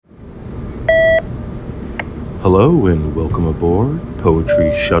Hello and welcome aboard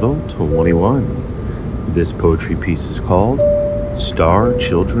Poetry Shuttle 21. This poetry piece is called Star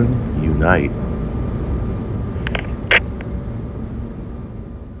Children Unite.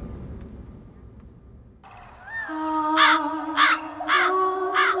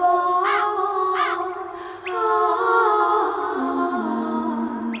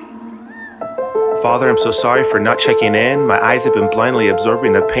 Father, I'm so sorry for not checking in. My eyes have been blindly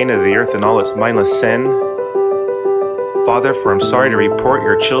absorbing the pain of the earth and all its mindless sin. Father, for I'm sorry to report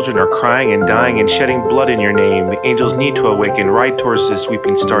your children are crying and dying and shedding blood in your name. The angels need to awaken, ride towards this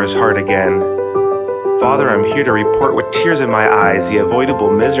sweeping star's heart again. Father, I'm here to report with tears in my eyes the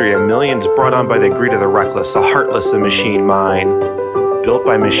avoidable misery of millions brought on by the greed of the reckless, the heartless, the machine mind. Built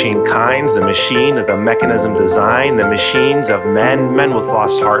by machine kinds, the machine of the mechanism design, the machines of men with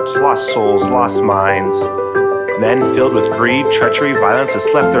lost hearts, lost souls, lost minds. Men filled with greed, treachery, violence has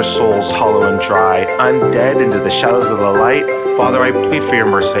left their souls hollow and dry, undead into the shadows of the light. Father, I plead for your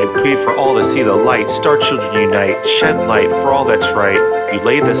mercy, I plead for all to see the light. Star children unite, shed light for all that's right. You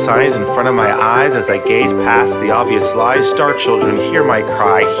laid the signs in front of my eyes as I gaze past the obvious lies. Star children, hear my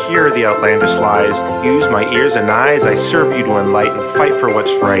cry, hear the outlandish lies. Use my ears and eyes, I serve you to enlighten, fight for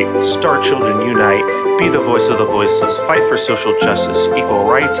what's right. Star children unite, be the voice of the voiceless, fight for social justice, equal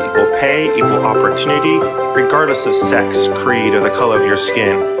rights, equal pay, equal opportunity, regardless of sex, creed, or the color of your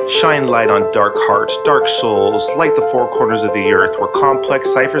skin. Shine light on dark hearts, dark souls, light the four corners of the earth, where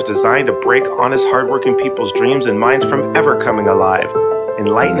complex ciphers designed to break honest, hardworking people's dreams and minds from ever coming alive.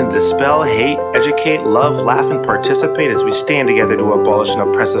 Enlighten and dispel hate, educate, love, laugh, and participate as we stand together to abolish an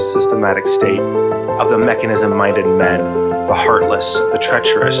oppressive systematic state of the mechanism-minded men, the heartless, the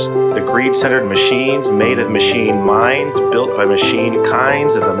treacherous, the greed-centered machines made of machine minds, built by machine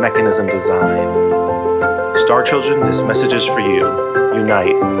kinds of the mechanism design. Star children, this message is for you.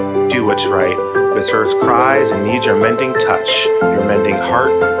 Unite, do what's right. This earth's cries and needs your mending touch, your mending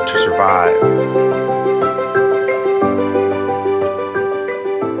heart to survive.